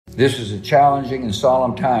This is a challenging and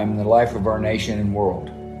solemn time in the life of our nation and world.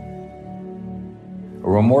 A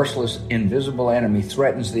remorseless, invisible enemy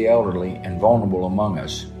threatens the elderly and vulnerable among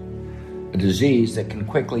us, a disease that can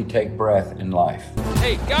quickly take breath and life.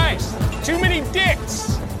 Hey, guys, too many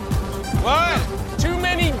dicks! What? Too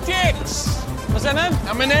many dicks! What's that,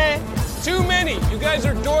 man? Too many! You guys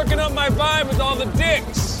are dorking up my vibe with all the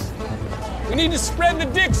dicks! We need to spread the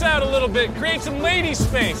dicks out a little bit, create some lady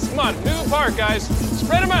space. Come on, New Park, guys.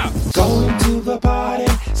 Spread them out. Going to the party,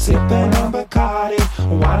 sipping on Bacardi.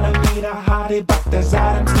 Wanna meet a hottie, but there's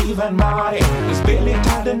Adam, Steve, and Marty. There's Billy,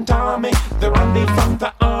 Todd, and Tommy. They're Randy from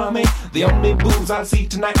the army. The only booze I see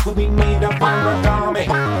tonight will be made up on origami.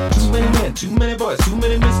 Too many men, too many boys, too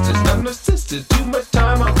many misters, not enough sisters. Too much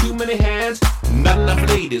time on too many hands, not enough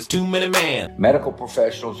ladies, too many men. Medical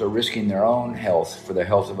professionals are risking their own health for the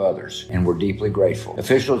health of others, and we're deeply grateful.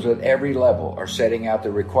 Officials at every level are setting out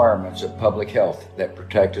the requirements of public health that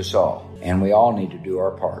protect us all, and we all need to do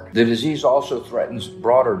our part. The disease also threatens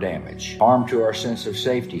broader damage, harm to our sense of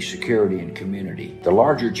safety, security, and community. The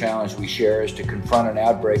larger challenge we share is to confront an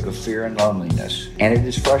outbreak of fear and loneliness, and it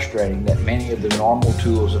is frustrating that many of the normal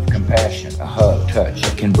tools of compassion, a hug, touch,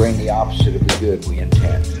 can bring the opposite of the good we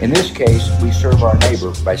intend. In this case, we serve our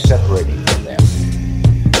neighbor by separating from them.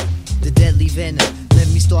 The deadly venom. Let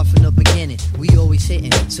me start from the beginning. We always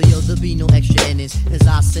hitting, so yo, there'll be no extra innings. As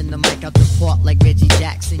I send the mic out the park like Reggie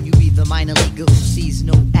Jackson, you either minor leaguer who sees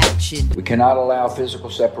no action. We cannot allow physical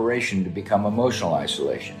separation to become emotional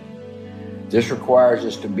isolation. This requires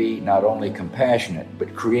us to be not only compassionate,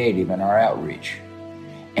 but creative in our outreach.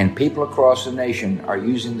 And people across the nation are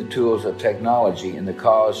using the tools of technology in the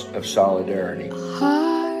cause of solidarity.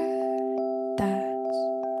 Heart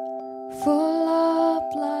that's full of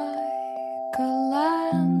like a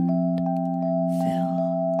landfill,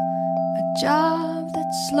 a job that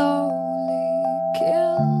slowly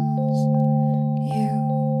kills you,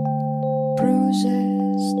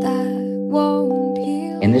 bruises that won't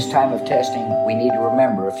heal. In this time of testing, we need to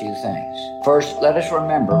remember a few things. First, let us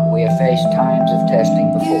remember we have faced times of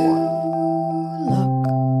testing before. You look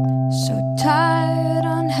so tired,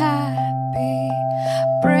 unhappy.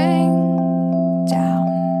 Bring down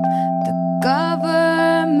the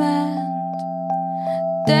government.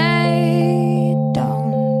 They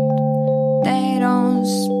don't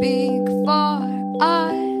speak for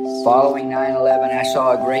us. Following 9/11, I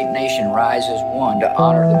saw a great nation rise as one to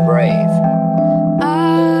honor the brave.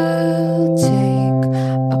 I'll take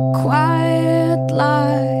a quiet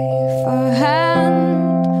life, a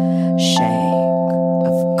handshake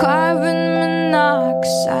of carbon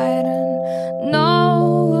monoxide, and no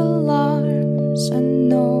alarms and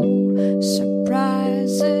no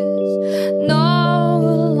surprises. No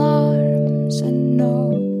alarms and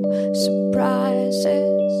no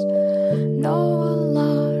surprises. No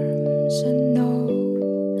alarms and no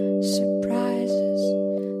surprises.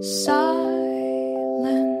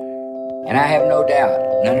 And I have no doubt,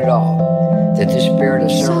 none at all, that the spirit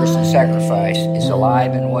of service and sacrifice is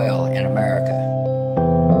alive and well in America.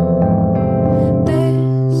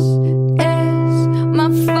 This is my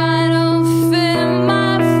final fear,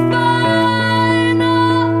 my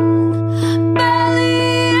final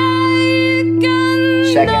bellyache.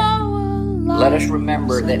 Second, let us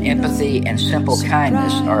remember that empathy and simple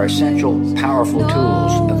kindness are essential, powerful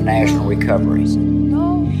tools of national recovery.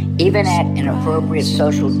 Even at an appropriate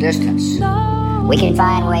social distance, we can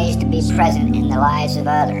find ways to be present in the lives of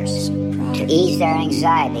others, to ease their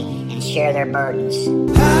anxiety and share their burdens.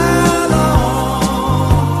 How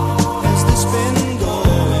long has this been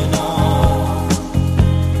going on?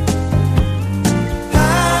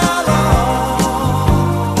 How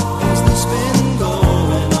long has this been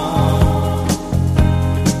going on?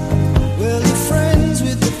 Well, you're friends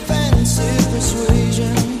with defensive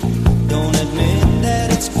persuasion. Don't admit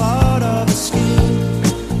that it's part of a scheme,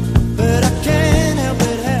 but I can't help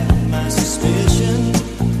but have my suspicion,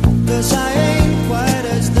 'cause I ain't quite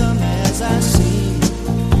as dumb as I seem.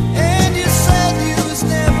 And you said you was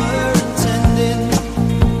never intending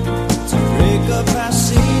to break up our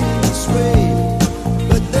scene in this way,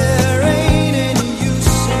 but there ain't any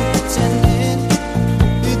use in pretending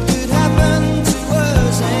it could happen to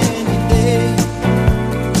us any day.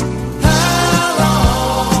 How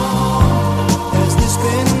long has this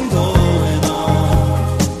been going on?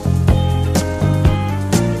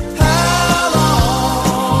 How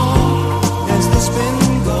long has this been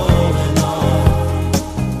going on?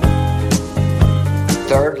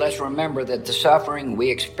 Third, let's remember that the suffering we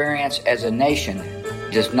experience as a nation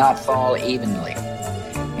does not fall evenly.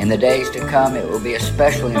 In the days to come, it will be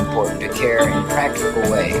especially important to care in practical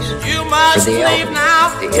ways You for must the leave elderly,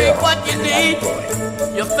 now. the Take ill, what you and the need.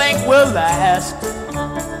 unemployed. You think will last.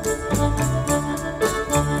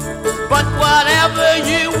 But whatever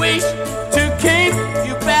you wish to keep,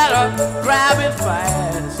 you better grab it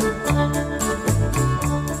fast.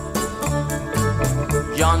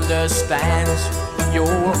 Yonder stands your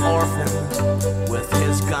orphan with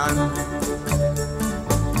his gun,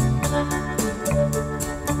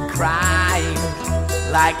 crying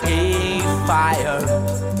like a fire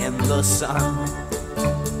in the sun.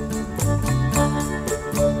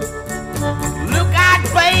 Look out,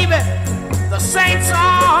 baby, the saints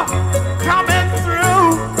are coming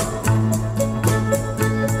through,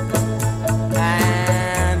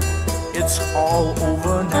 and it's all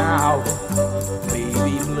over now,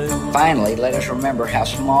 baby blue. Finally, let us remember how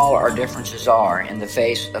small our differences are in the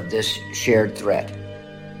face of this shared threat.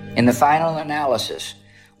 In the final analysis,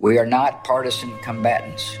 we are not partisan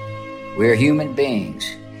combatants. We are human beings,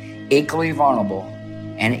 equally vulnerable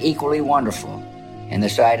and equally wonderful in the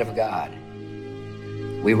sight of God.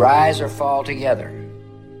 We rise or fall together,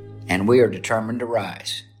 and we are determined to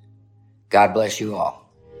rise. God bless you all.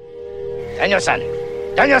 Daniel-san!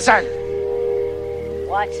 Daniel-san!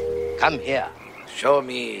 What? Come here. Show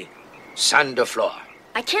me Sand floor.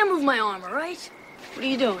 I can't move my arm, all right? What are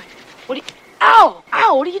you doing? What are you... Ow!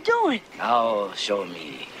 Ow! What are you doing? Now show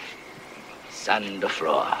me Sand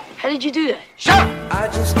floor. How did you do that? I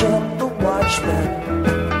just jumped the watchman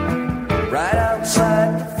right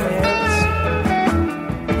outside the fence.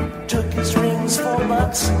 Took his rings for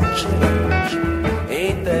bucks and change.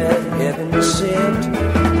 Ain't that heaven sent?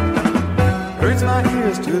 Hurts my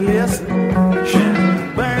ears to listen,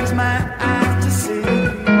 burns my eyes to see.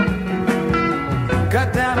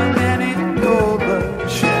 Cut down a many gold, but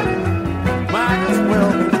shattered might as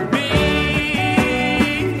well be.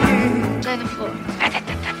 Stand the floor.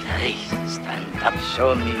 Stand up.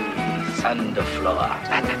 Show me sand floor.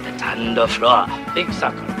 Sand floor. Big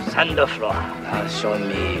circle. Sand floor. Now show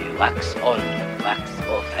me wax on, wax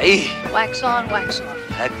off. Hey. Wax on, wax off.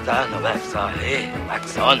 Wax on, wax off. Hey.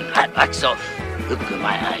 Wax on, wax off. Look at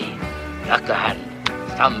my eye. Lock a hand.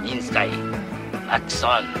 Thumb in sky. Wax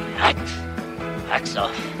on, wax. Wax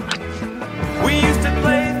off. Wax. We used to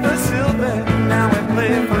play for silver, now we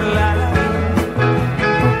play for life.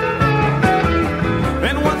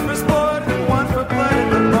 And one for sport and one for blood in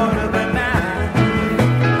the part of the night.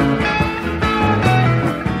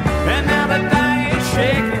 And now the die is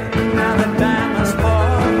shaking, now the diamonds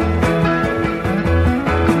fall.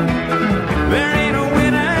 There ain't a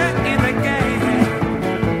winner in the game.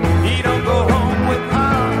 He don't go home with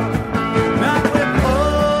all, not with all.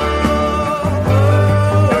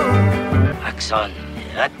 Wax on,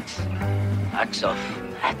 wax. Wax off.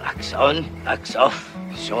 Wax on, wax off.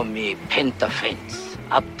 Show me penta fence.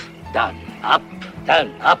 Up, down, up,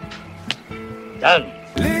 down, up, down.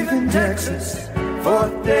 Leaving Texas,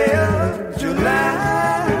 4th day of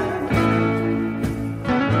July.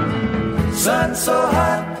 Sun so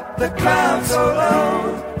hot, the clouds so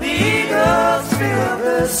low, the eagles fill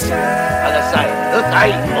the sky. Other side. Look,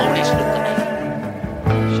 I always look at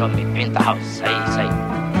me. Show me penthouse. Say.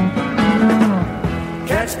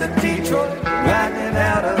 Catch the Detroit lightning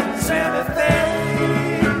out of Santa Fe.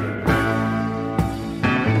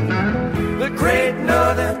 The great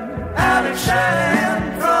northern out and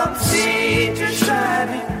shining from sea to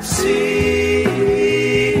shining sea.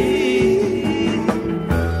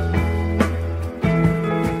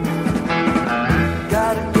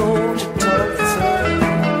 Gotta go to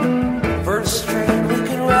Tulsa, first string we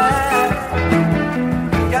can ride.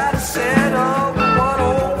 Gotta settle one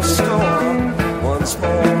old store, one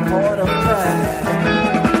small point of pride.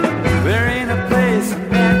 There ain't a place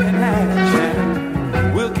that can hide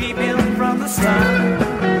Shannon. We'll keep him from the sun.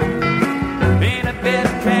 Ain't a bed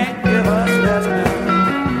can't give us rest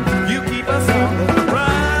now. You keep us on the run.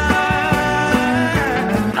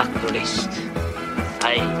 Back to list.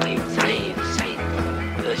 Side.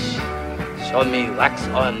 Push. Show me wax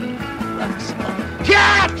on, wax off.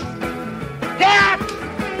 That!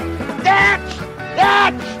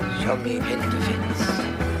 Show me penta fence.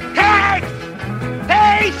 That!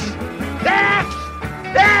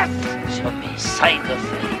 Show me side of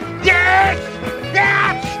side. That!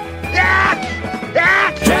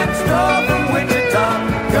 Jack Straw from Wichita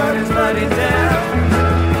cut his buddy down.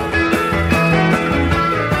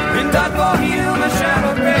 In Dodgeball Hill, the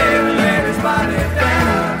shallow grave laid his body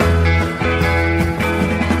down.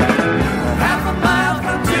 Half a mile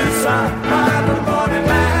from Tucson, by the morning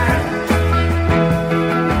light.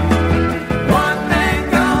 One thing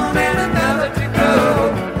gone and another to go.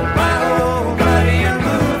 My old buddy, you're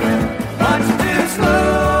moving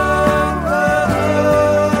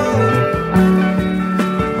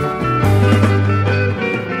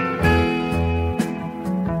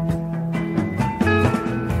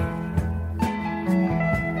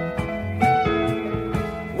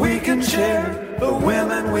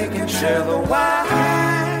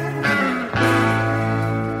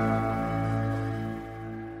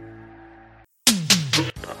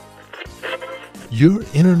Your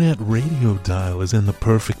internet radio dial is in the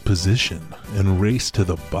perfect position, and Race to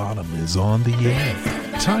the Bottom is on the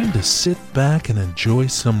air. Time to sit back and enjoy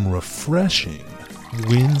some refreshing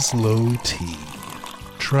Winslow tea.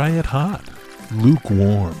 Try it hot,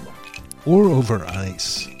 lukewarm, or over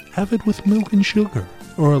ice. Have it with milk and sugar,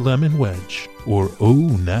 or a lemon wedge, or au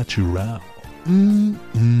natural.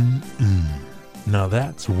 Now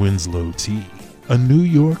that's Winslow tea. A New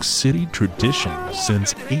York City tradition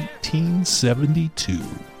since 1872.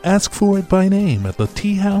 Ask for it by name at the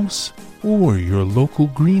tea house or your local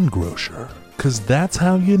greengrocer, 'cause that's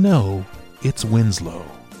how you know it's Winslow.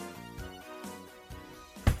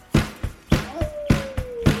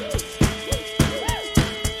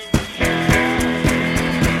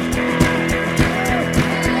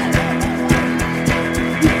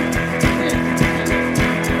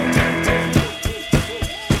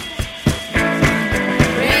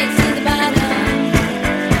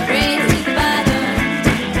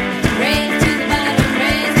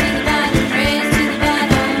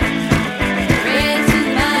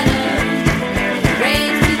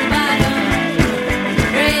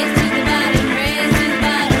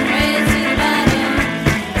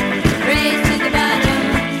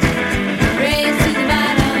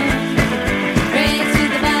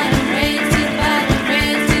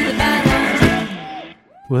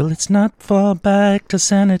 Well, it's not far back to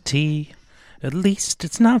sanity. At least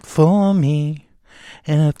it's not for me.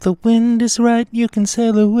 And if the wind is right, you can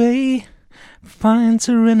sail away. Find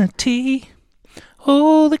serenity.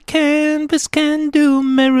 Oh, the canvas can do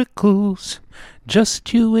miracles.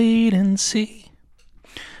 Just you wait and see.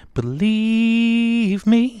 Believe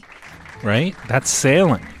me. Right? That's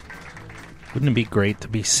sailing. Wouldn't it be great to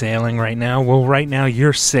be sailing right now? Well, right now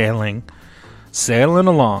you're sailing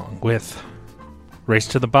along with Race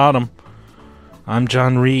to the Bottom. I'm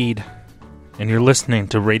John Reed, and you're listening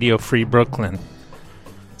to Radio Free Brooklyn.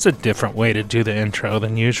 It's a different way to do the intro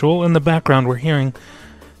than usual. In the background, we're hearing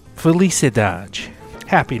Felicidad,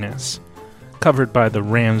 Happiness, covered by the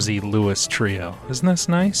Ramsey Lewis Trio. Isn't this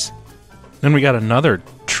nice? Then we got another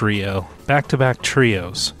trio, back-to-back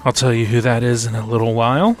trios. I'll tell you who that is in a little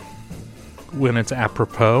while, when it's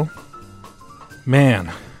apropos.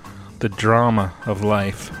 Man, the drama of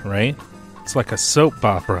life, right? It's like a soap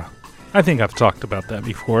opera. I think I've talked about that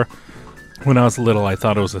before. When I was little, I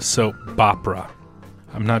thought it was a soap opera.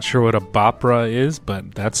 I'm not sure what a bopera is,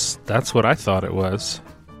 but that's what I thought it was.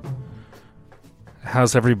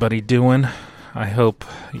 How's everybody doing? I hope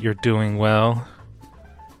you're doing well.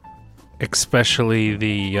 Especially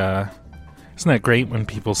the, isn't that great when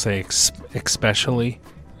people say especially?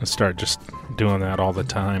 I start just doing that all the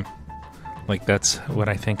time. Like that's what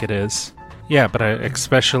I think it is. Yeah, but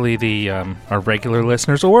especially the our regular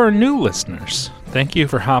listeners or new listeners. Thank you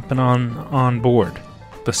for hopping on board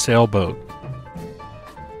the sailboat.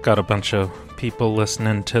 Got a bunch of people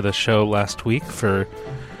listening to the show last week for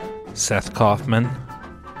Seth Kaufman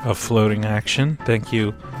of Floating Action. Thank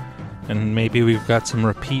you. And maybe we've got some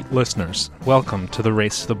repeat listeners. Welcome to the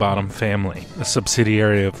Race to the Bottom family, a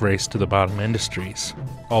subsidiary of Race to the Bottom Industries.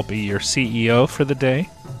 I'll be your CEO for the day.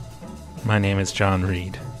 My name is John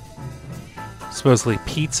Reed. Supposedly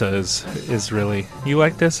pizza is really... You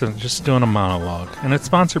like this? I'm just doing a monologue. And it's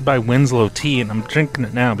sponsored by Winslow Tea, and I'm drinking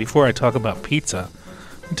it now. Before I talk about pizza,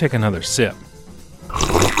 I'm gonna take another sip.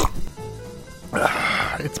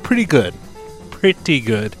 It's pretty good. Pretty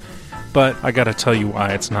good. But I gotta tell you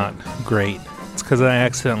why it's not great. It's because I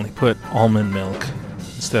accidentally put almond milk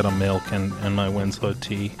instead of milk in my Winslow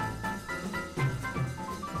tea.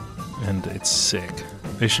 And it's sick.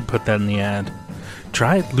 They should put that in the ad.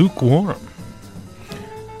 Try it lukewarm.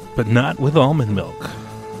 But not with almond milk,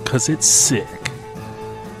 because it's sick.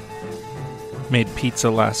 Made pizza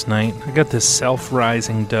last night. I got this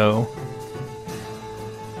self-rising dough.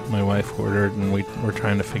 My wife ordered, and we're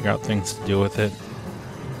trying to figure out things to do with it.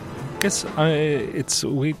 I guess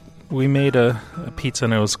we made a pizza,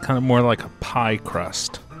 and it was kind of more like a pie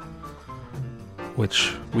crust,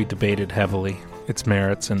 which we debated heavily. Its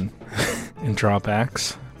merits and and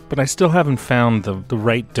drawbacks. But I still haven't found the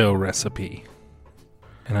right dough recipe.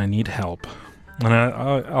 And I need help. And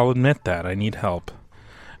I'll admit that. I need help.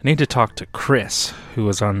 I need to talk to Chris, who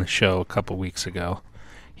was on the show a couple weeks ago.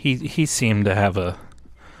 He seemed to have a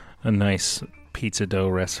nice pizza dough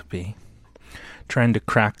recipe. Trying to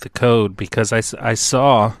crack the code, because I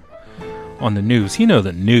saw on the news, you know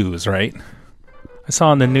the news, right? I saw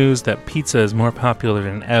on the news that pizza is more popular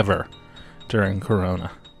than ever during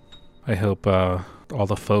Corona. I hope all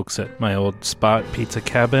the folks at my old spot, Pizza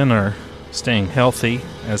Cabin, are staying healthy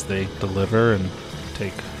as they deliver and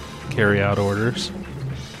take carry-out orders.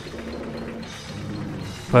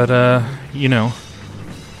 But,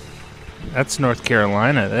 that's North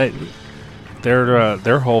Carolina.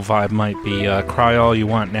 Their whole vibe might be cry all you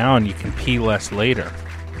want now and you can pee less later.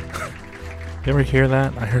 You ever hear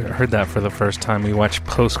that? I heard that for the first time. We watched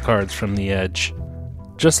Postcards from the Edge.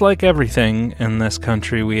 Just like everything in this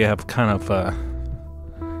country, we have kind of a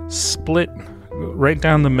split right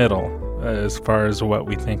down the middle as far as what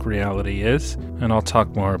we think reality is. And I'll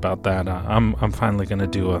talk more about that. I'm finally going to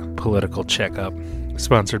do a political checkup,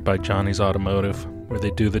 sponsored by Johnny's Automotive, where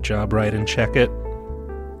they do the job right and check it.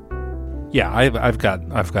 Yeah, I've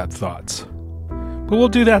got thoughts. But we'll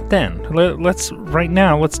do that then. Let's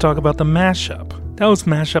talk about the mashup. That was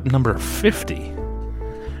mashup number 50.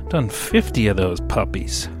 Done 50 of those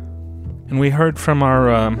puppies. And we heard from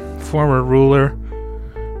our former ruler,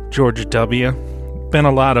 George W. Been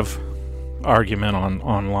a lot of argument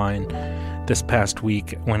online this past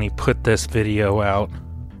week when he put this video out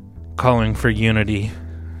calling for unity.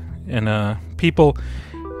 And people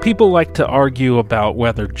like to argue about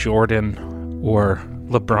whether Jordan or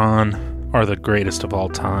LeBron are the greatest of all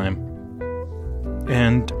time,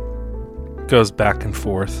 and goes back and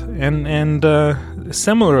forth. And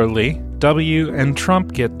similarly, W and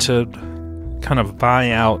Trump get to kind of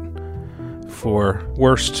vie out for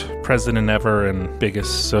worst president ever and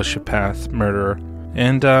biggest sociopath murderer.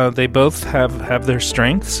 And they both have their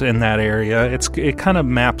strengths in that area. It kind of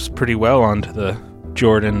maps pretty well onto the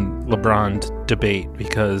Jordan-LeBron debate,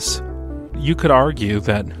 because you could argue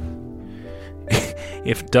that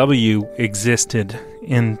if W existed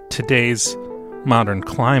in today's modern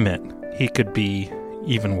climate, he could be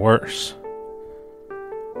even worse.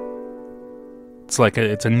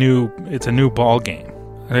 It's a new ball game.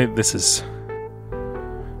 This is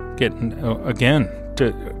getting again.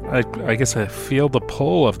 I guess I feel the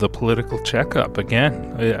pull of the political checkup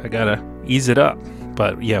again. I gotta ease it up.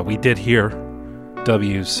 But yeah, we did hear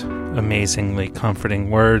W's amazingly comforting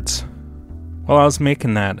words while I was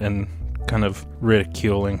making that and kind of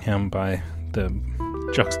ridiculing him by the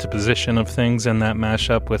juxtaposition of things in that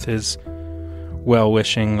mashup with his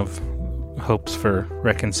well-wishing of hopes for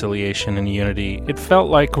reconciliation and unity. It felt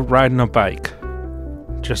like riding a bike.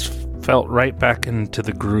 Just felt right back into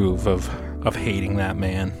the groove of hating that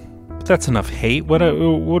man. But that's enough hate. What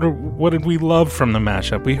did we love from the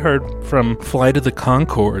mashup? We heard from Flight of the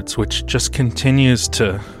Conchords, which just continues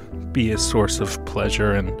to be a source of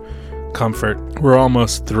pleasure and comfort. We're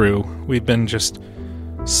almost through. We've been just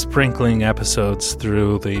sprinkling episodes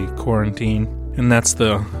through the quarantine, and that's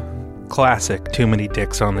the classic Too Many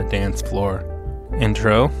Dicks on the Dance Floor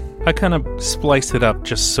intro. I kind of spliced it up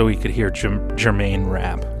just so we could hear Jermaine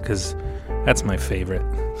rap, because that's my favorite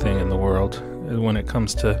thing in the world when it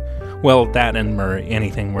comes to, well, that and Murray,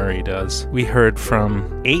 anything Murray does. We heard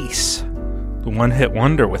from Ace, the one-hit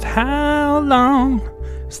wonder with How Long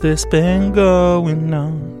Has This Been Going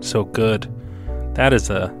On? So good. That is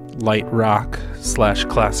a light rock /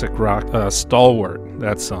 classic rock stalwart,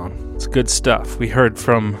 that song. It's good stuff. We heard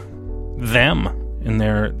from them in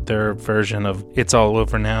their version of It's All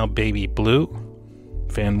Over Now, Baby Blue,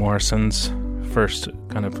 Van Morrison's first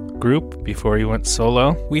kind of group before he went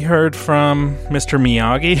solo. We heard from Mr.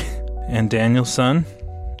 Miyagi and Danielson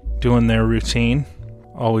doing their routine,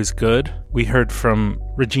 always good. We heard from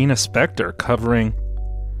Regina Spektor covering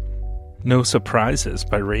No Surprises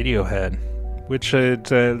by Radiohead, which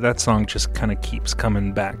that song just kind of keeps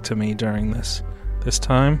coming back to me during this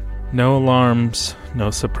time. No alarms, no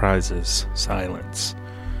surprises, silence.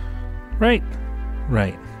 Right.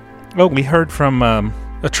 Oh, we heard from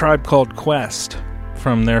A Tribe Called Quest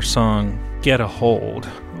from their song Get a Hold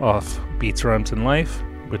off Beats, Rhymes, and Life,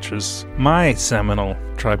 which was my seminal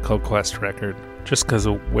Tribe Called Quest record, just because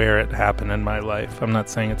of where it happened in my life. I'm not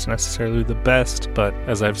saying it's necessarily the best, but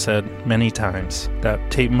as I've said many times, that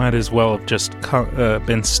tape might as well have just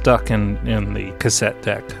been stuck in the cassette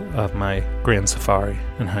deck of my Grand Safari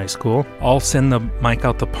in high school. I'll send the mic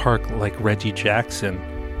out the park like Reggie Jackson.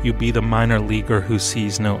 You be the minor leaguer who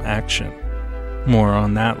sees no action. More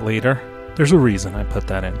on that later. There's a reason I put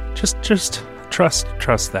that in. Just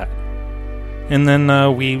trust that. And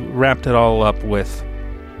then we wrapped it all up with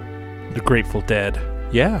The Grateful Dead.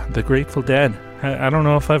 Yeah, The Grateful Dead. I don't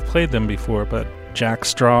know if I've played them before, but Jack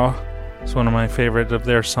Straw is one of my favorite of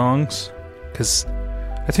their songs. Because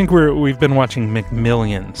I think we've been watching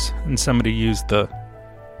McMillions, and somebody used the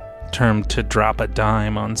term to drop a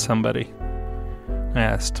dime on somebody. I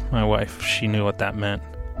asked my wife if she knew what that meant.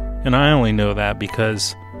 And I only know that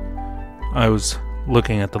because I was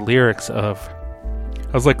looking at the lyrics of...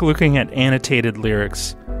 I was like looking at annotated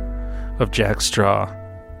lyrics of Jack Straw.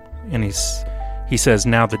 And he says,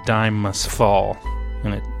 now the dime must fall.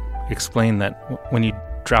 And it explained that when you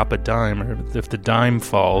drop a dime, or if the dime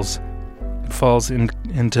falls, it falls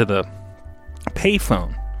into the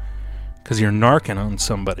payphone because you're narking on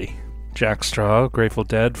somebody. Jack Straw, Grateful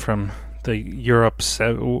Dead from the Europe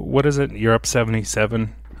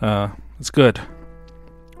 77. It's good.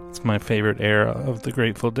 It's my favorite era of the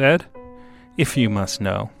Grateful Dead, if you must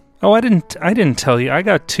know. Oh, I didn't tell you. I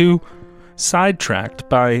got too sidetracked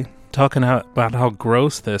by talking about how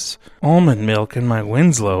gross this almond milk in my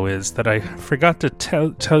Winslow is that I forgot to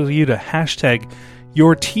tell you to hashtag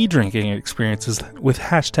your tea drinking experiences with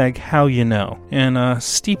hashtag how you know, and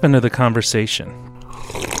steep into the conversation.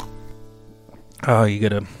 Oh, you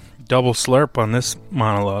get a double slurp on this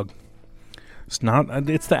monologue.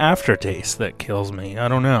 It's the aftertaste that kills me. I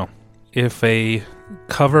don't know. If a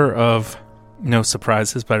cover of No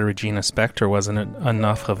Surprises by Regina Spektor wasn't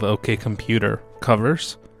enough of OK Computer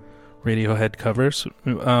covers, Radiohead covers,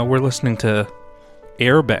 we're listening to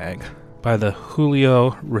Airbag by the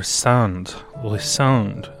Julio Resond.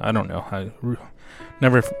 I don't know.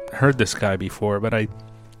 Never heard this guy before, but I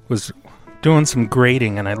was doing some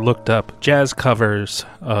grading and I looked up jazz covers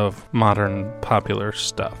of modern popular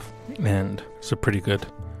stuff. And it's a pretty good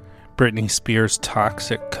Britney Spears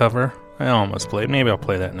Toxic cover. I almost played. Maybe I'll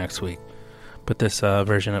play that next week. But this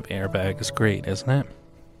version of Airbag is great, isn't it?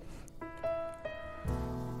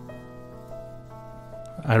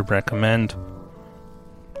 I recommend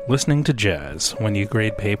listening to jazz when you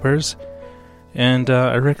grade papers. And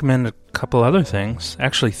I recommend a couple other things.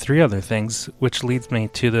 Actually, 3 other things, which leads me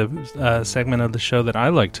to the segment of the show that I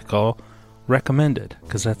like to call Recommended,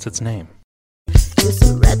 because that's its name. It's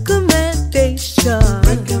a recommendation.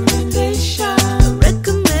 Recommendation.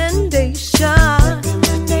 Recommendation.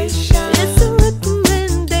 Recommendation. It's a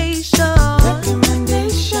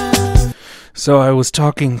recommendation. So I was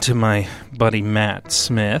talking to my buddy Matt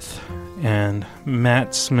Smith, and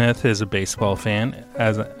Matt Smith is a baseball fan,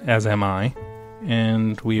 as am I,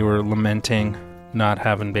 and we were lamenting not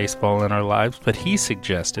having baseball in our lives, but he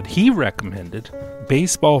recommended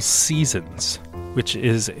Baseball Seasons, which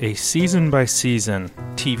is a season-by-season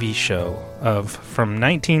TV show from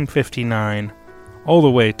 1959 all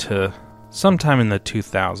the way to sometime in the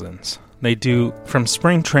 2000s. They do from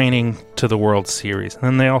spring training to the World Series, and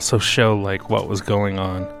then they also show like what was going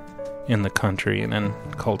on in the country and in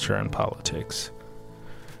culture and politics.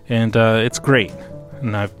 And it's great,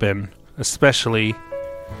 and I've been especially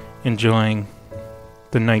enjoying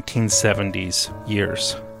the 1970s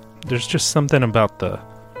years. There's just something about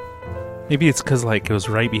maybe it's because like it was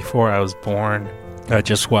right before I was born. I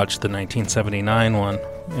just watched the 1979 one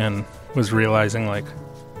and was realizing like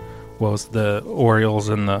the Orioles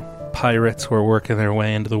and the Pirates were working their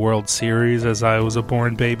way into the World Series as I was a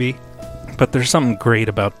born baby. But there's something great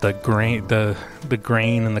about the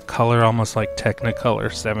grain and the color, almost like Technicolor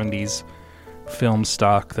 70s film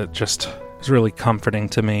stock, that just is really comforting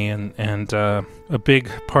to me. And a big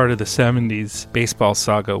part of the 70s baseball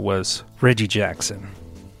saga was Reggie Jackson,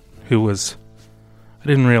 who was, I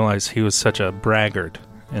didn't realize he was such a braggart,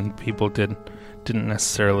 and people didn't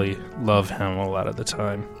necessarily love him a lot of the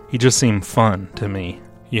time. He just seemed fun to me,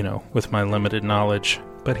 with my limited knowledge,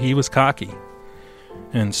 but he was cocky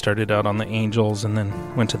and started out on the Angels and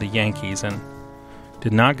then went to the Yankees and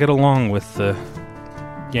did not get along with the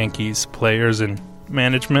Yankees players and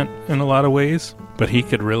management in a lot of ways, but he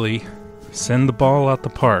could really send the ball out the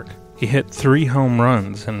park. He hit 3 home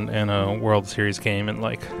runs in a World Series game in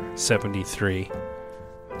like 73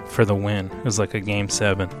 for the win. It was like a Game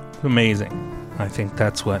 7. Amazing. I think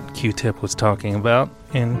that's what Q-Tip was talking about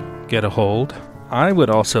in Get a Hold. I would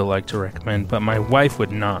also like to recommend, but my wife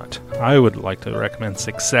would not. I would like to recommend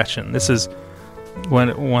Succession. This is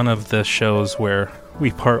one of the shows where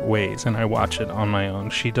we part ways, and I watch it on my own.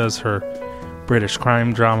 She does her British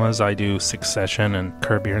crime dramas. I do Succession and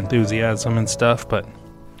Curb Your Enthusiasm and stuff, but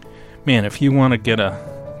man, if you want to get a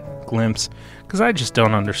glimpse, because I just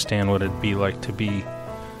don't understand what it'd be like to be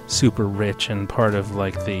super rich and part of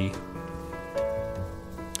like the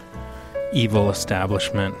evil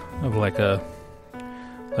establishment of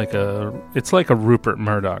it's like a Rupert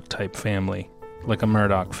Murdoch type family, like a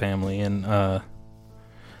Murdoch family, and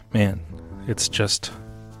man, it's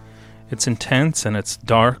intense and it's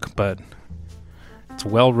dark, but it's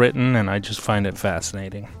well written, and I just find it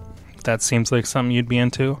fascinating. That seems like something you'd be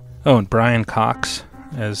into. Oh, and Brian Cox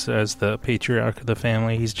as the patriarch of the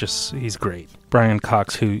family, he's great. Brian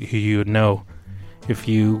Cox, who you would know if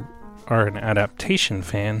you are an adaptation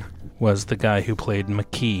fan, was the guy who played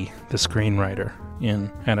McKee, the screenwriter,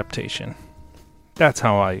 in Adaptation. That's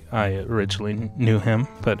how I originally knew him,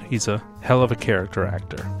 but he's a hell of a character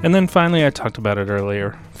actor. And then finally, I talked about it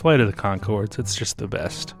earlier, Flight of the Conchords. It's just the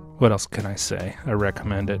best. what else can I say? I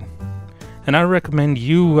recommend it. And I recommend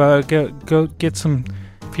you go get some,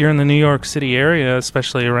 if you're in the New York City area,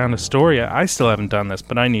 especially around Astoria. I still haven't done this,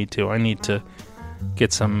 but I need to. I need to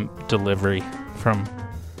get some delivery from,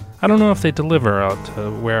 I don't know if they deliver out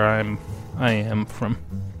to where I am from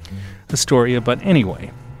Astoria, but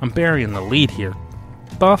anyway, I'm burying the lead here.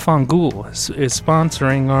 Bafangul is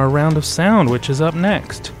sponsoring our Round of Sound, which is up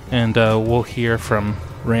next. And we'll hear from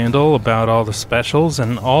Randall about all the specials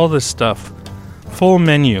and all this stuff. Full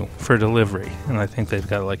menu for delivery. And I think they've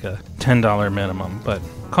got like a $10 minimum, but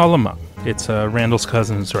call them up. It's Randall's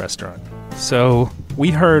Cousin's Restaurant. So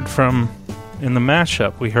we heard from, in the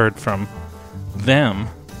mashup, we heard from them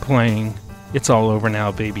playing It's All Over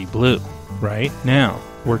Now, Baby Blue. Right? Now,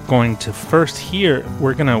 we're going to first hear,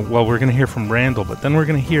 we're going to hear from Randall, but then we're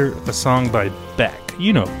going to hear a song by Beck.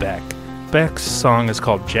 You know Beck. Beck's song is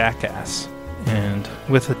called Jackass. And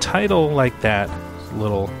with a title like that, a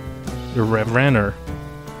little irreverent or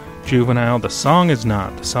juvenile, the song is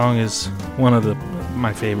not. The song is one of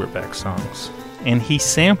my favorite Beck songs. And he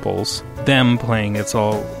samples them playing It's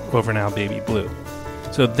All Over Now, Baby Blue.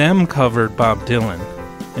 So them covered Bob Dylan,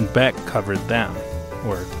 and Beck covered them,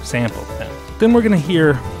 or sampled them. Then we're going to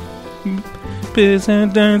hear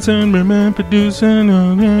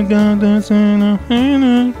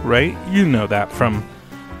right? You know that from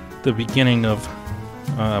the beginning of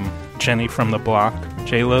Jenny from the Block,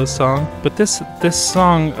 J-Lo's song. But this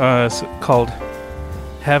song is called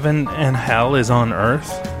Heaven and Hell is on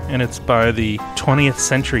Earth, and it's by the 20th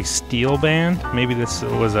Century Steel Band. Maybe this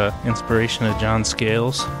was an inspiration of John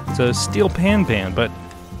Scales. It's a steel pan band, but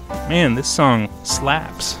man, this song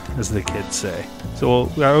slaps, as the kids say.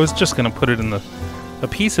 So I was just going to put it in a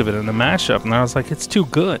piece of it in the mashup, and I was like, it's too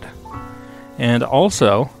good. And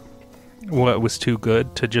also, what was too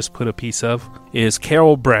good to just put a piece of is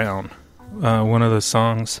Carol Brown, one of the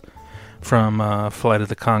songs from Flight of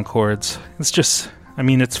the Conchords. It's just, I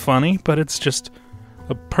mean, it's funny, but it's just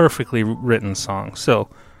a perfectly written song. So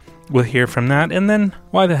we'll hear from that, and then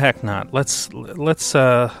why the heck not? Let's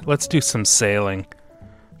do some sailing.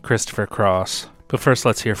 Christopher Cross. But first,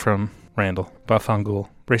 let's hear from Randall. Bafangul.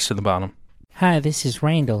 Race to the bottom. Hi, this is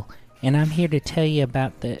Randall, and I'm here to tell you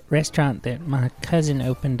about the restaurant that my cousin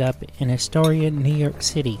opened up in Astoria, New York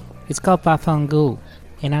City. It's called Bafangul,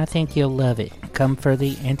 and I think you'll love it. Come for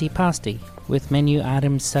the antipasti, with menu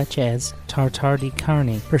items such as tartare di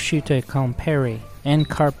carne, prosciutto con pere, and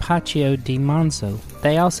carpaccio di manzo.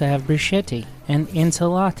 They also have bruschetti and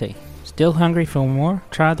insalate. Still hungry for more?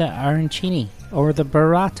 Try the arancini or the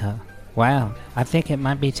burrata. Wow, I think it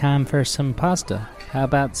might be time for some pasta. How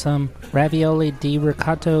about some ravioli di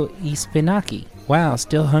ricotta e spinaci? Wow,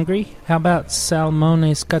 still hungry? How about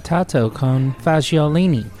salmone scottato con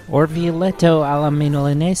fagiolini or violetto alla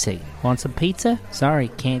milanese? Want some pizza? Sorry,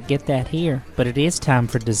 can't get that here, but it is time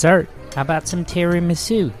for dessert. How about some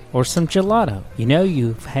tiramisu or some gelato? You know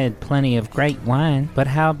you've had plenty of great wine, but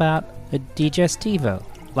how about a digestivo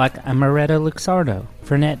like Amaretto Luxardo,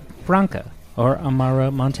 Fernet Branca, or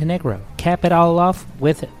Amaro Montenegro? Cap it all off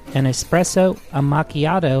with an espresso, a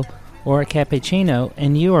macchiato, or a cappuccino,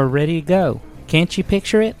 and you are ready to go. Can't you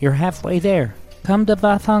picture it? You're halfway there. Come to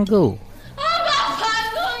Bafangul.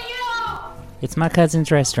 It's my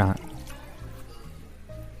cousin's restaurant.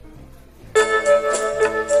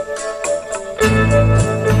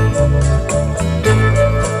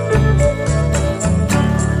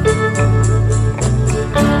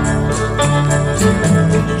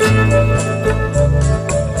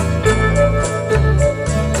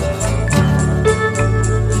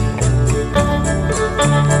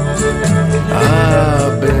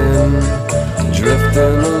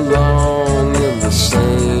 Drifting along in the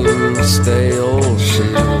same stale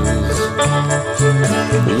shoes,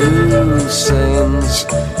 loose ends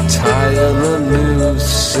tying a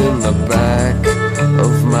noose in the back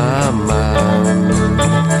of my mind.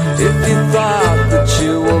 If you thought that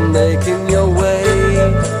you were making your way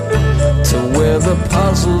to where the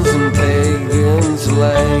puzzles and pagans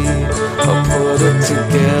lay, I'll put it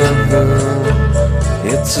together.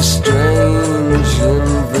 It's a strange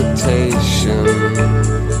invitation.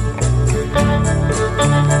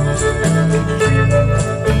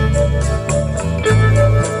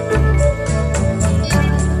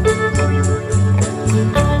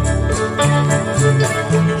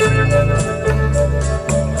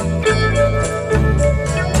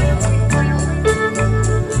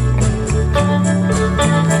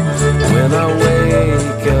 When I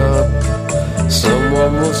wake up,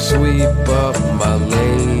 someone will sweep up my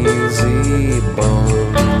lazy bones.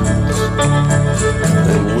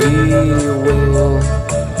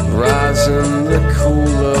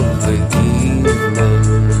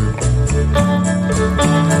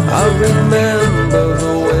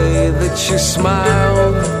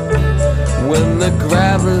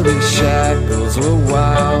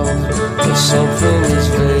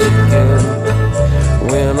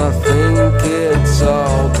 and I think it's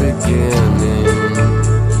all beginning.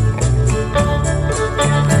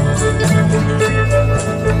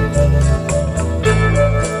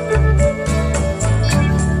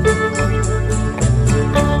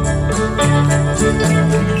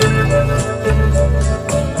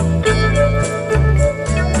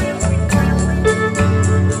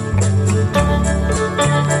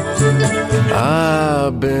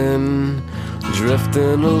 I've been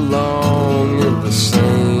drifting along in the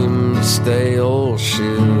same stale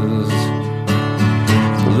shoes,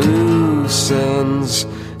 loose ends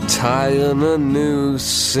tying a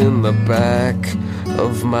noose in the back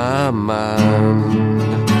of my mind.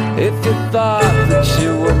 If you thought that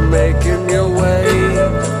you were making your way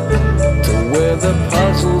to where the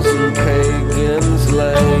puzzles and pagans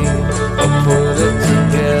lay, or put it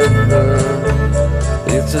together,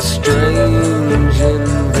 it's a strange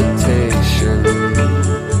invitation.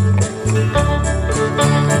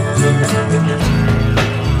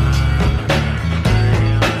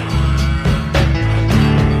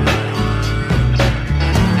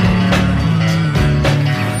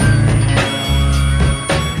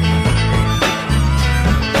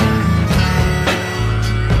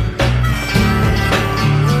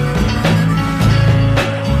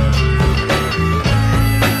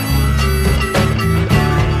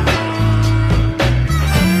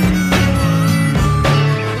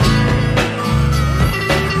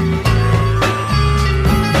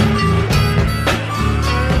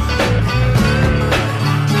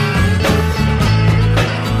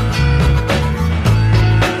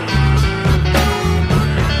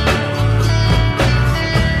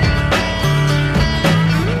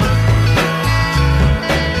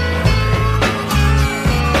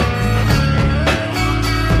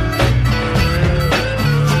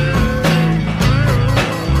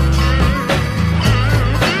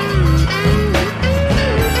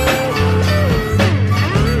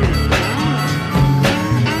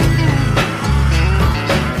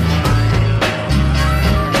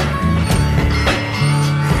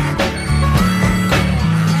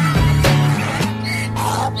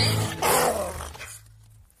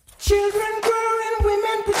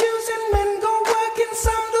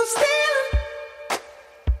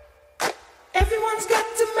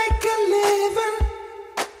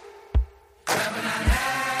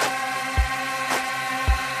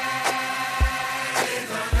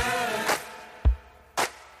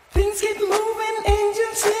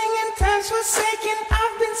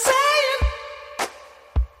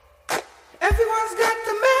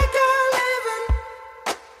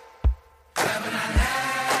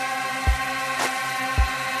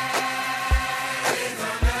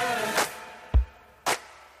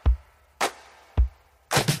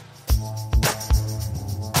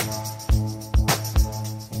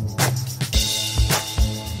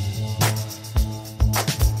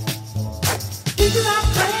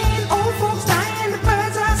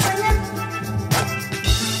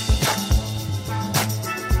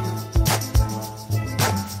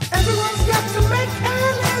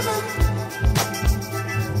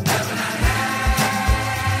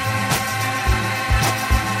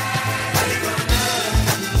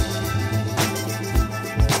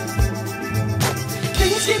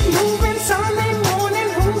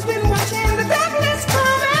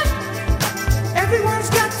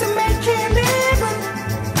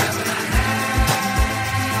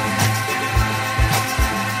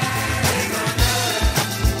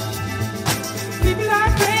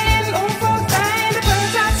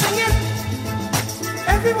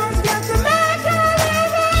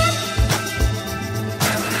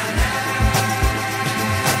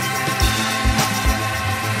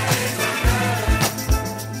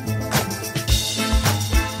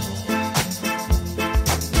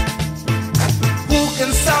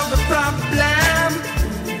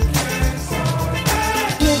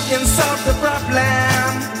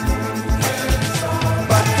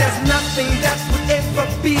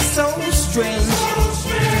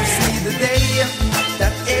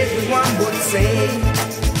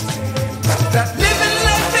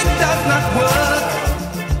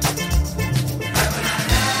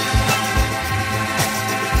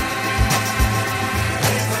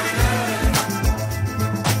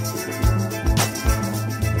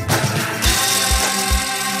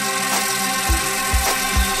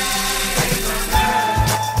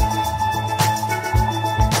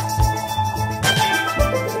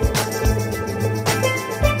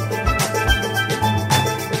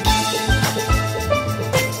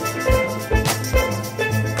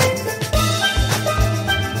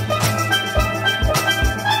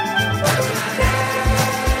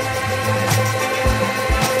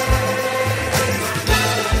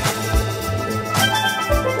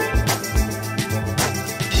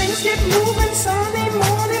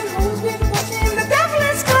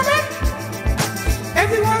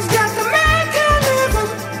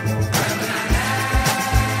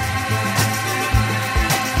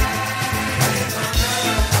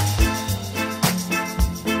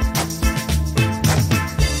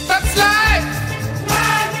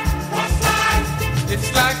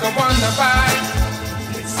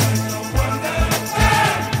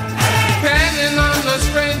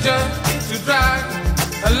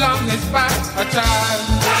 despise a child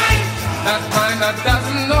that mind that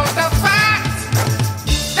doesn't know the facts.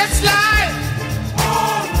 That's life.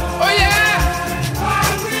 Oh yeah,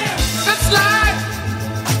 that's life.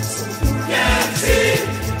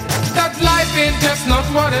 That life ain't just not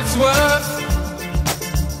what it's worth.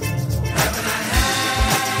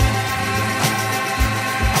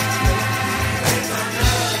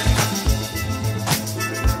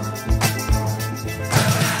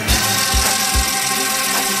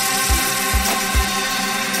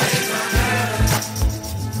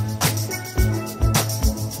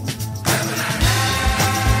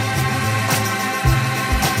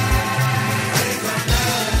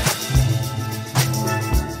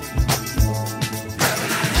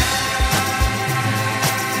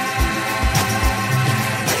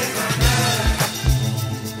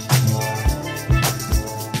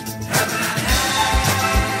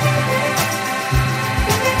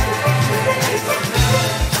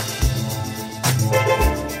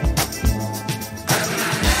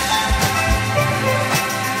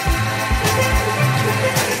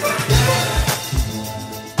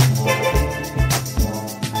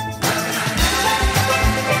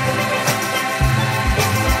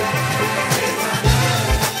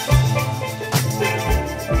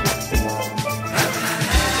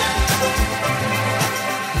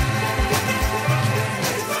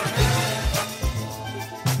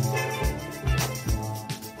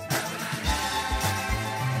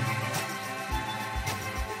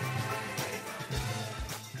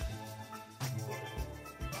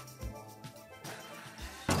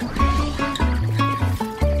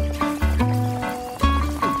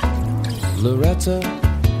 Loretta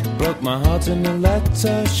broke my heart in a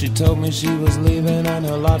letter. She told me she was leaving and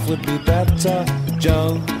her life would be better.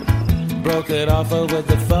 Joe broke it off over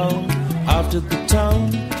the phone. After the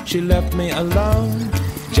tone, she left me alone.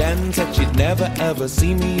 Jen said she'd never ever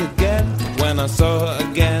see me again. When I saw her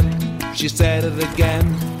again, she said it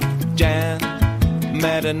again. Jan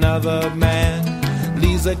met another man.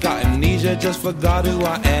 Lisa got amnesia, just forgot who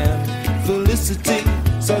I am. Felicity,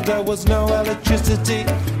 so there was no electricity.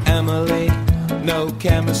 Emily, no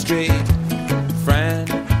chemistry. Fran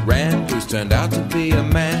ran, Bruce turned out to be a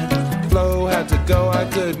man. Flo had to go, I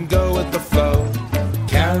couldn't go with the flow.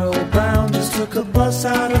 Carol Brown just took a bus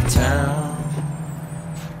out of town.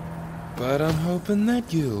 But I'm hoping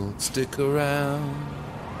that you'll stick around.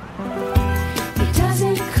 He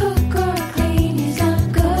doesn't cook or clean, he's a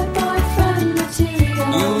good boyfriend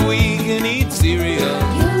material. Ooh, we can eat cereal.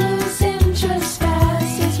 You lose interest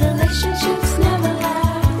fast, his relationships never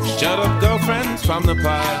last. Shut up, girlfriends from the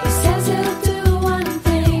past. He says he'll do one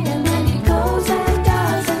thing and then he goes and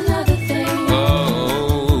does another thing.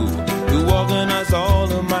 Oh, who organized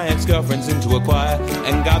all of my ex-girlfriends into a choir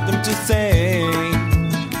and got them to sing?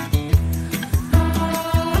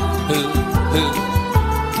 Who?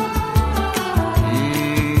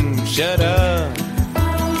 Shut up.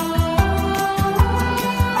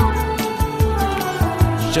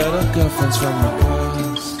 Shut up, girlfriends from my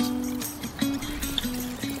past.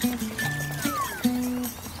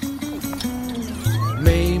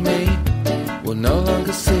 Mimi will no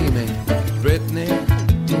longer see me.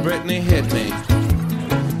 Brittany hit me.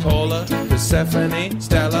 Paula, Persephone,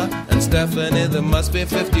 Stella, and Stephanie. There must be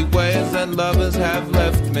 50 ways that lovers have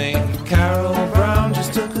left me. Carol Brown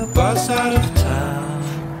just took a bus out of town.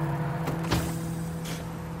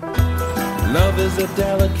 Love is a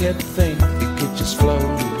delicate thing. It could just float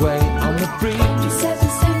away on the breeze. He says the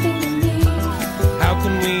same thing to me. How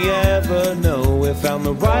can we ever know we found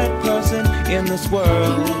the right person in this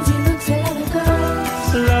world? He means he looks at other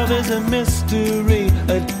girls. Love is a mystery.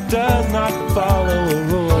 It does not follow a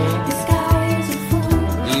rule. This guy is a fool.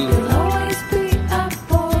 He'll always be a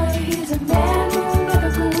boy. He's a man who never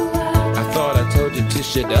grew up. I thought I told you to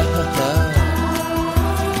shut up.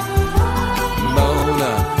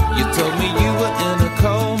 Mona, you told me you were in a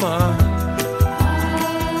coma.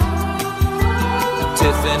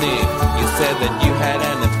 Tiffany, you said that you had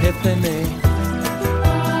an epiphany.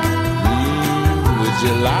 Would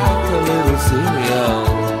you like a little cereal?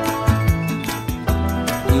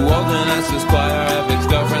 Who organized this choir of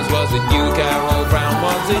ex-girlfriends? Was it you, Carol Brown?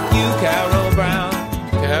 Was it you, Carol Brown?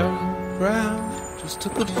 Carol Brown just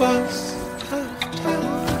took a bus out of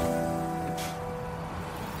town.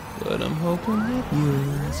 But I'm hoping that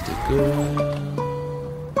you'll stick around.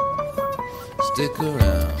 Stick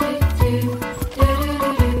around.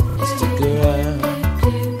 Stick around.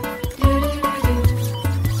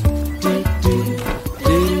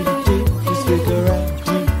 Stick around.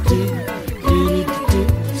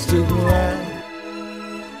 Stick around.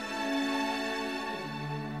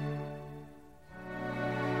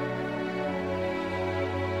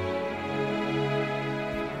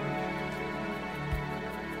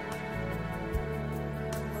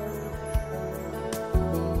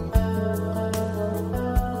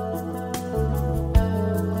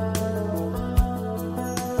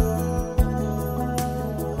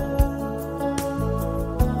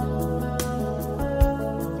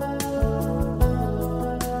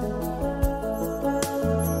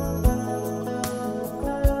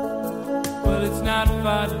 Well, it's not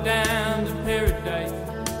far down to paradise.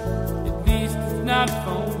 At least it's not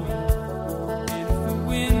for me. And if the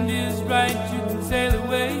wind is right, you can sail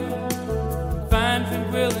away and find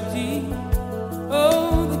tranquility.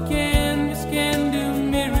 Oh, the canvas can do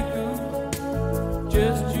miracles.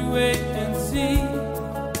 Just you wait and see.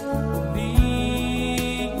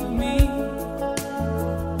 Believe me.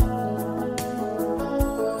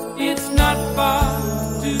 It's not far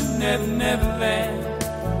to Never Never Land.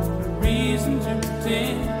 No reason to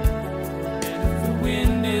pretend. And if the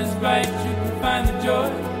wind is right, you can find the joy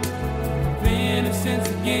of innocence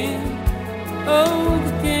again. Oh,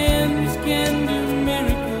 the canvas can do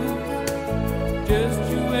miracles. Just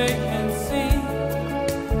you wait and see.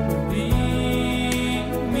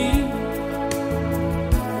 Believe me.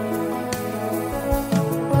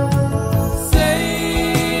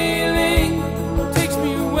 Sailing takes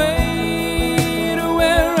me away to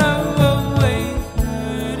where I've always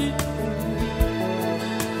heard it.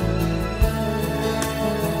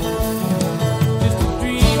 Just a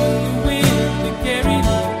dream of the wind that carries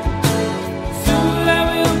me. Soon I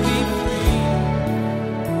will be free.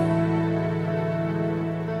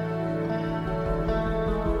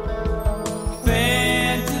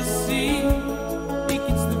 Fantasy, it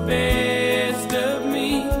gets the best of me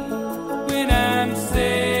when I'm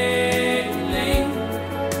sailing.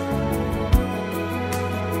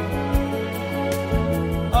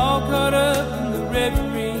 All caught up in the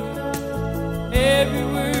reverie. Every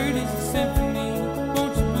word is a symphony.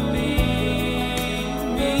 Won't you believe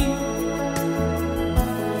me?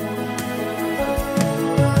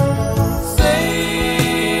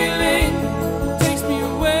 Sailing takes me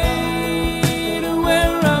away to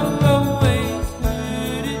where I've always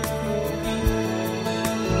heard it.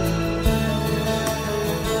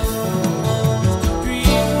 Just a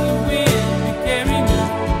dream of the wind to carry me.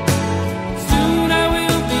 Soon I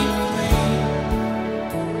will be free.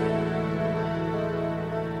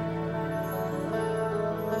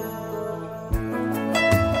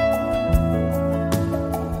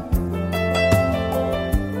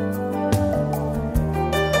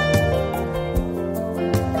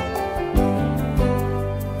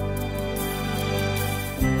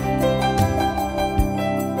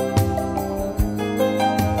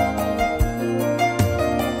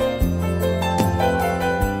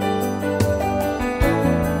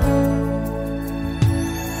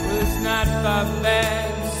 Well, it's not far back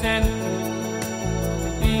to Santa Cruz.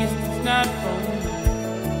 At least it's not for me.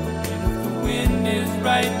 And if the wind is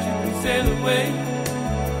right, you can sail away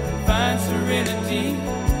and find serenity.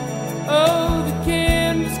 Oh, the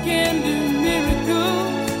canvas can do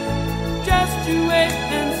miracles. Just you wait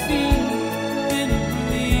and see. Then you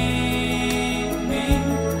believe me.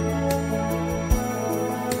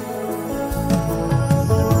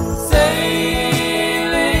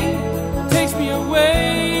 Sailing takes me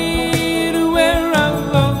away to where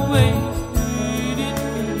I've always heard it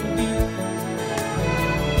be.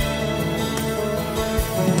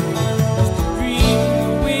 Just a dream of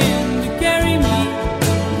the wind to carry me.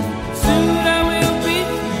 Soon I will be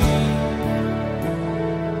free.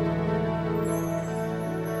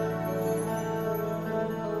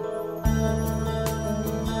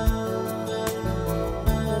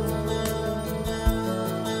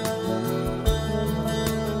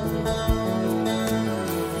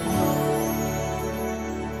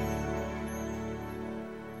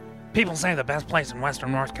 People say the best place in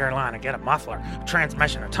western North Carolina to get a muffler, a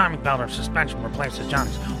transmission, a timing belt, or suspension replaces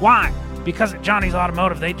Johnny's. Why? Because at Johnny's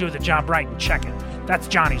Automotive, they do the job right and check it. That's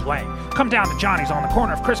Johnny's way. Come down to Johnny's on the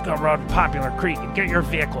corner of Crisco Road and Popular Creek and get your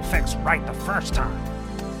vehicle fixed right the first time.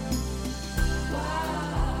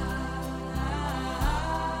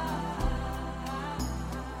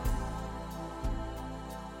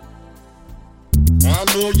 I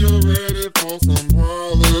know you're ready for some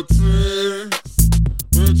politics.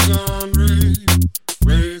 With John Reed,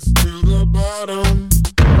 race to the bottom.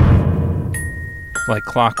 Like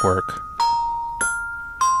clockwork.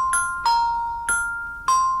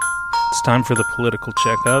 It's time for the political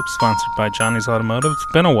checkup, sponsored by Johnny's Automotive. It's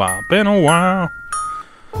been a while.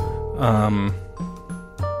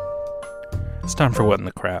 It's time for What in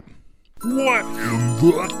the Crap. What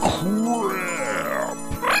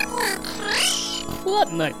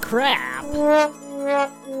in the crap? What in the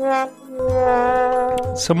crap?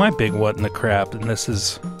 So my big what in the crap, and this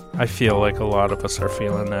is, I feel like a lot of us are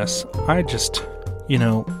feeling this. I just,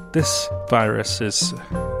 this virus is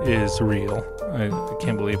real. I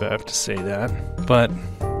can't believe I have to say that. But,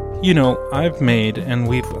 I've made, and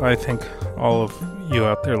I think all of you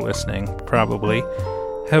out there listening probably,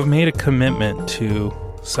 have made a commitment to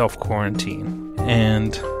self-quarantine.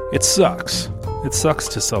 And it sucks. It sucks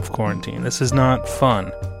to self-quarantine. This is not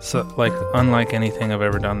fun. So, unlike anything I've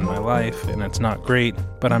ever done in my life, and it's not great,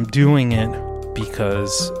 but I'm doing it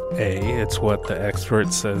because A, it's what the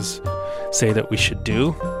experts say that we should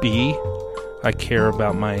do. B, I care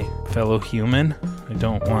about my fellow human. I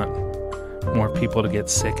don't want more people to get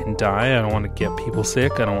sick and die. I don't want to get people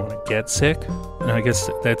sick. I don't want to get sick. And I guess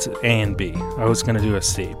that's A and B. I was going to do a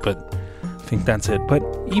C, but I think that's it. But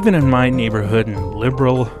even in my neighborhood in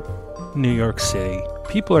liberal New York City,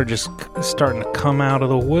 people are just starting to come out of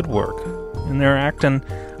the woodwork. And they're acting...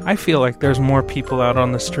 I feel like there's more people out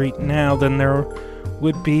on the street now than there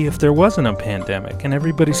would be if there wasn't a pandemic. And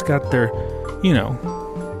everybody's got their,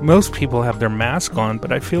 most people have their mask on,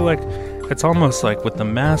 but I feel like it's almost like with the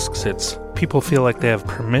masks, it's people feel like they have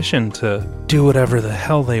permission to do whatever the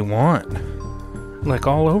hell they want. Like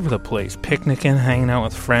all over the place, picnicking, hanging out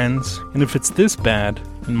with friends. And if it's this bad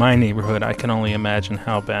in my neighborhood, I can only imagine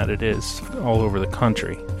how bad it is all over the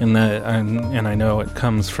country. And I know it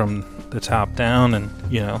comes from the top down, and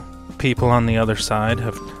people on the other side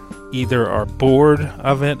have either are bored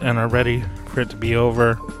of it and are ready for it to be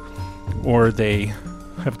over, or they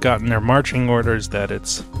have gotten their marching orders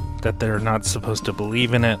that they're not supposed to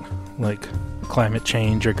believe in it, like climate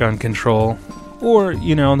change or gun control. Or,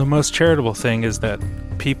 the most charitable thing is that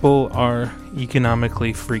people are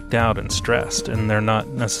economically freaked out and stressed, and they're not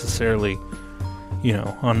necessarily,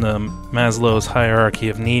 on the Maslow's hierarchy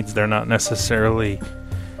of needs, they're not necessarily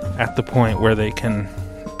at the point where they can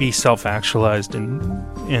be self-actualized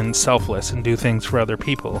and selfless and do things for other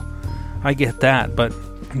people. I get that, but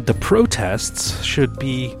the protests should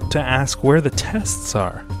be to ask where the tests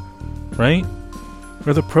are, right?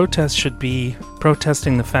 Or the protests should be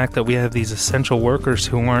protesting the fact that we have these essential workers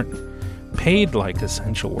who aren't paid like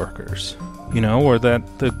essential workers, or that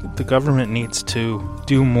the government needs to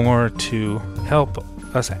do more to help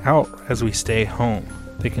us out as we stay home.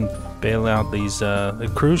 They can bail out these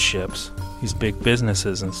the cruise ships, these big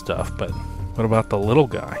businesses and stuff, but what about the little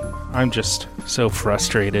guy? I'm just so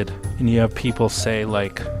frustrated. And you have people say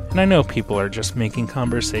and I know people are just making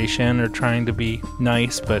conversation or trying to be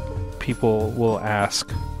nice, but people will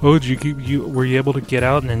ask, were you able to get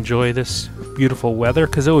out and enjoy this beautiful weather?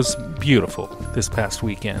 Because it was beautiful this past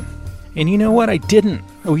weekend. And you know what?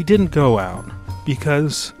 We didn't go out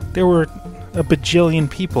because there were a bajillion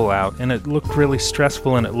people out, and it looked really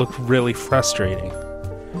stressful and it looked really frustrating.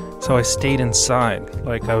 So I stayed inside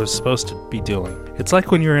like I was supposed to be doing. It's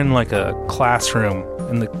like when you're in like a classroom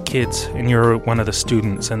and you're one of the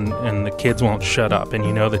students and the kids won't shut up, and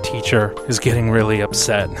the teacher is getting really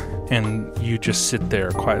upset, and you just sit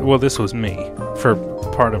there quiet. Well, this was me for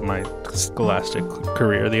part of my scholastic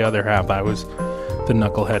career. The other half, I was the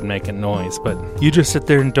knucklehead making noise, but you just sit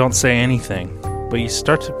there and don't say anything. But you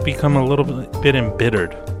start to become a little bit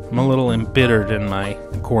embittered. I'm a little embittered in my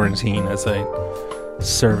quarantine as I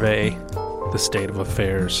survey the state of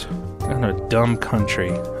affairs. In a dumb country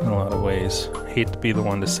in a lot of ways. I hate to be the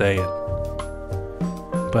one to say it.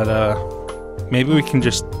 But maybe we can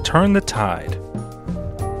just turn the tide.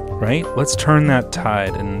 Right? Let's turn that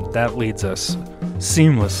tide, and that leads us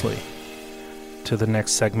seamlessly to the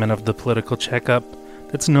next segment of the political checkup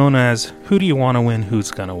that's known as Who Do You Want to Win?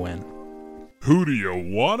 Who's Gonna Win? Who do you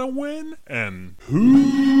want to win? And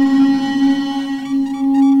who's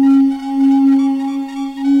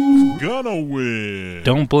gonna win?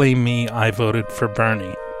 Don't blame me, I voted for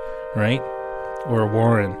Bernie, right? Or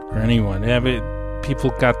Warren, or anyone. Yeah, but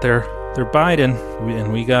people got their Biden,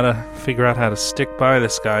 and we gotta figure out how to stick by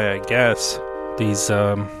this guy, I guess. These,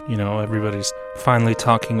 everybody's finally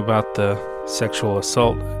talking about the sexual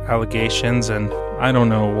assault allegations, and I don't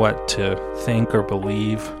know what to think or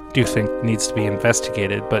believe. Do think needs to be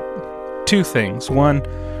investigated, but two things. One,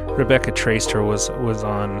 Rebecca Traister was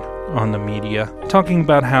on the media talking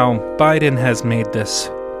about how Biden has made this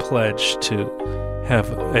pledge to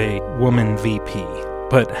have a woman VP,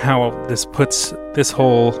 but how this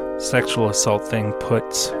whole sexual assault thing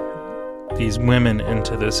puts these women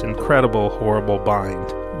into this incredible, horrible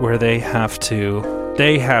bind where they have to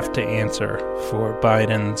answer for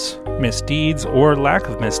Biden's misdeeds or lack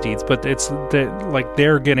of misdeeds, but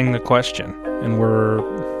they're getting the question, and we're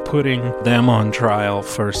putting them on trial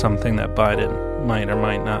for something that Biden might or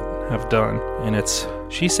might not have done. And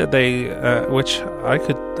she said which I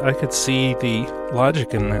could see the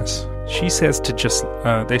logic in this. She says to just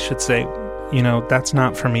they should say, that's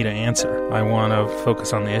not for me to answer. I want to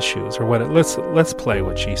focus on the issues or what. Let's play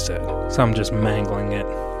what she said. So I'm just mangling it.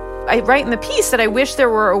 I write in the piece that I wish there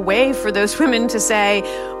were a way for those women to say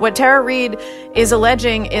what Tara Reade is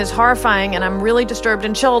alleging is horrifying, and I'm really disturbed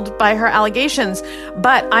and chilled by her allegations,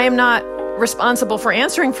 but I am not responsible for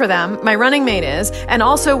answering for them. My running mate is. And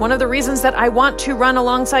also one of the reasons that I want to run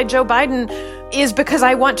alongside Joe Biden is because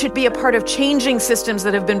I want to be a part of changing systems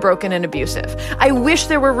that have been broken and abusive. I wish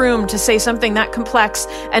there were room to say something that complex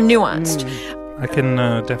and nuanced. I can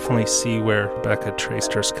definitely see where Rebecca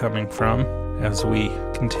Traister's coming from as we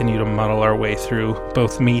continue to muddle our way through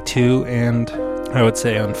both Me Too and, I would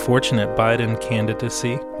say, unfortunate Biden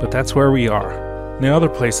candidacy. But that's where we are. The other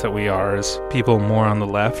place that we are is people more on the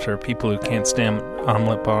left or people who can't stand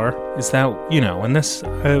omelet bar is that, and this,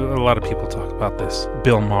 a lot of people talk about this.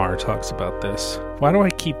 Bill Maher talks about this. Why do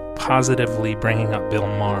I keep positively bringing up Bill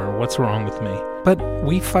Maher? What's wrong with me? But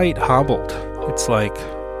we fight hobbled. It's like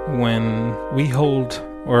when we hold,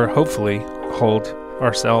 or hopefully hold,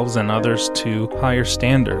 ourselves and others to higher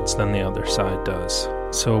standards than the other side does.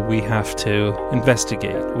 So we have to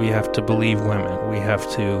investigate. We have to believe women. We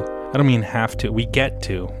have to, I don't mean have to, we get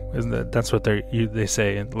to. That's what they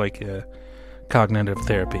say, like cognitive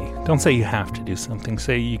therapy. Don't say you have to do something,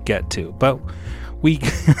 say you get to. But we,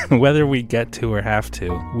 whether we get to or have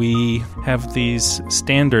to, we have these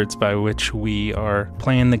standards by which we are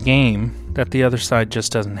playing the game that the other side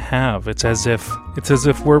just doesn't have. It's as if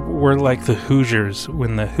we're like the Hoosiers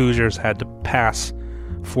when the Hoosiers had to pass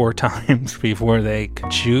 4 times before they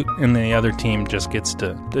could shoot, and the other team just gets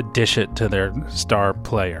to dish it to their star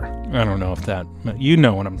player. I don't know if that, you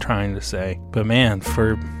know what I'm trying to say. But man,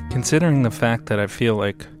 for considering the fact that I feel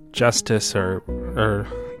like justice or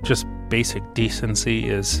just basic decency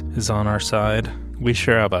is on our side, we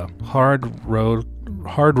sure have a hard row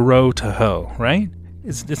to hoe, right?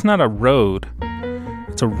 It's not a road.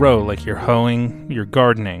 It's a row, like you're hoeing, you're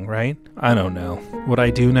gardening, right? I don't know. What I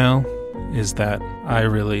do know is that I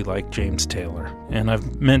really like James Taylor. And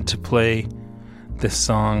I've meant to play this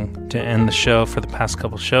song to end the show for the past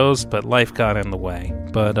couple shows, but life got in the way.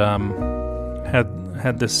 But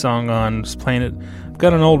had this song on, just playing it. I've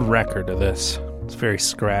got an old record of this. It's very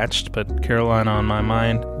scratched, but Carolina on My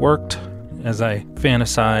Mind worked as I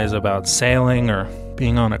fantasize about sailing or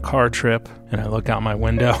being on a car trip, and I look out my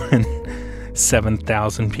window and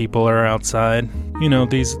 7,000 people are outside.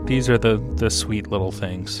 These are the sweet little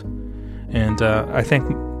things. And I think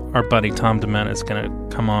our buddy Tom Dement is going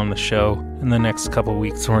to come on the show in the next couple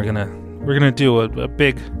weeks, and we're gonna do a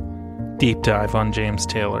big deep dive on James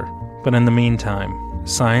Taylor. But in the meantime,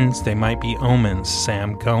 signs they might be omens. Say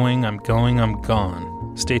I'm going, I'm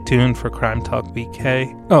gone. Stay tuned for Crime Talk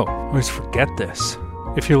BK. Oh, I always forget this.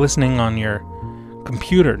 If you're listening on your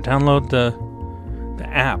computer, download the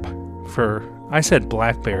app for, I said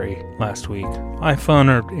BlackBerry last week, iPhone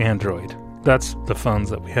or Android. That's the phones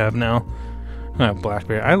that we have now. I have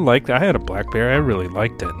BlackBerry. I had a BlackBerry. I really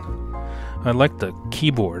liked it. I liked the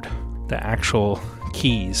keyboard, the actual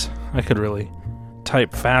keys. I could really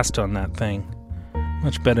type fast on that thing.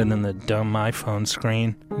 Much better than the dumb iPhone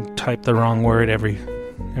screen. You type the wrong word every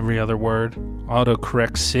other word.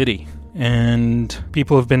 Autocorrect City. And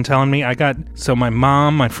people have been telling me so my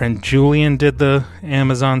mom, my friend Julian did the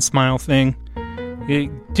Amazon Smile thing.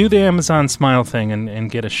 Do the Amazon Smile thing and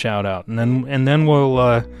get a shout out, and then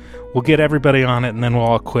we'll get everybody on it, and then we'll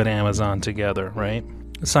all quit Amazon together, right?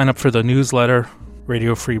 Sign up for the newsletter,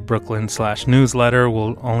 Radio Free Brooklyn /newsletter.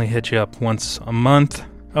 We'll only hit you up once a month.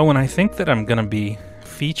 Oh, and I think that I'm gonna be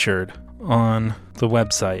featured on the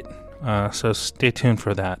website, so stay tuned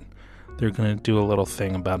for that. They're gonna do a little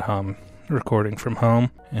thing about how I'm recording from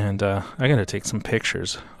home, and I gotta take some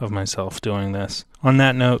pictures of myself doing this. On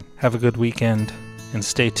that note, have a good weekend. And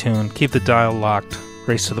stay tuned. Keep the dial locked.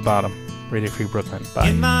 Race to the bottom. Radio Free Brooklyn. Bye.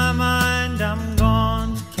 In my mind, I'm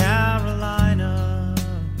gone to Carolina.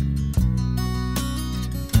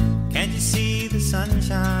 Can't you see the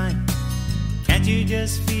sunshine? Can't you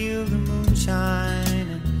just feel the moonshine?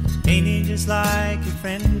 And ain't it just like a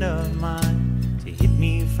friend of mine to hit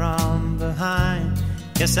me from behind?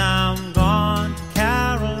 Yes, I'm gone to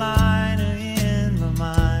Carolina in my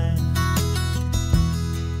mind.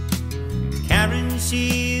 Karen,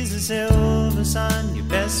 she's a silver sun. You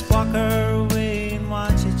best walk her away and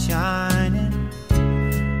watch it shining.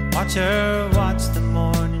 Watch her watch the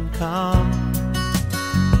morning come.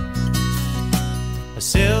 A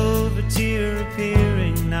silver tear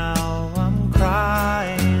appearing now. I'm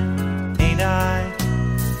crying, ain't I?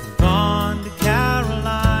 Gone to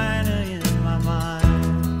Carolina in my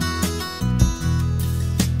mind.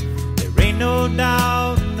 There ain't no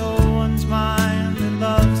doubt in no one's mind that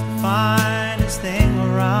love's the finest thing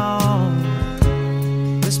around.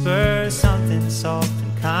 Whisper something soft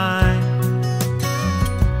and kind.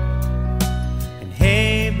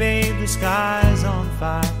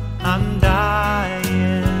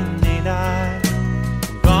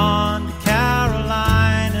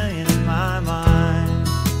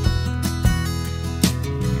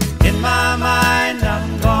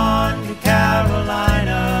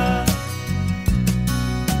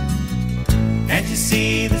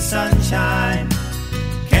 sunshine?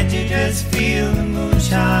 Can't you just feel the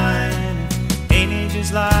moonshine? Ain't it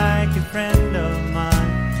just like a friend of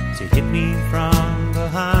mine to hit me from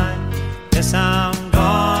behind? Yes, I'm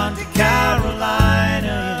gone to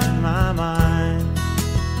Carolina in my mind.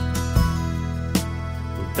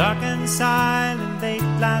 Dark and silent late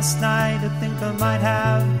last night, I think I might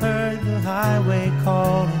have heard the highway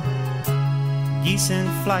calling. Geese in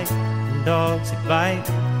flight and dogs that bite.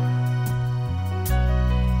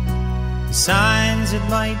 The signs that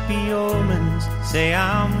might be omens say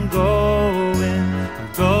I'm going,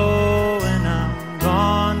 I'm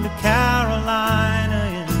gone to Carolina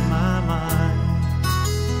in my mind.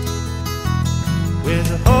 With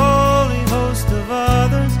a holy host of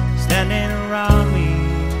others standing around me,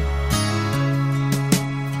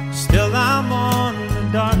 still I'm on the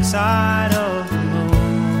dark side of the moon.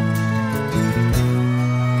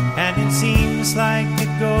 And it seems like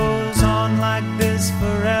it goes on like this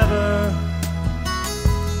forever.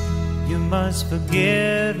 You must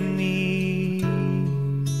forgive me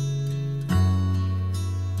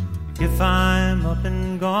if I'm up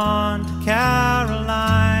and gone to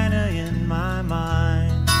Carolina in my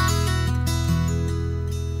mind.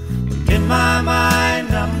 In my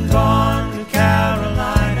mind I'm gone to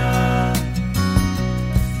Carolina.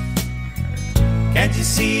 Can't you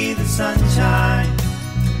see the sunshine?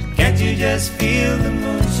 Can't you just feel the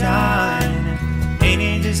moonshine? Ain't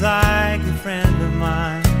it just like a friend of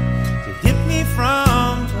mine to hit me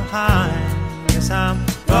from behind? Yes, I'm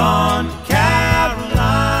gone to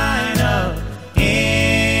Carolina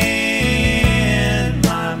in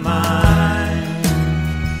my mind.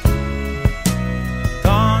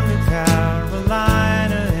 Gone to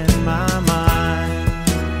Carolina in my mind.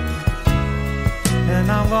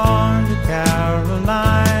 And I'm gone to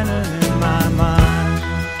Carolina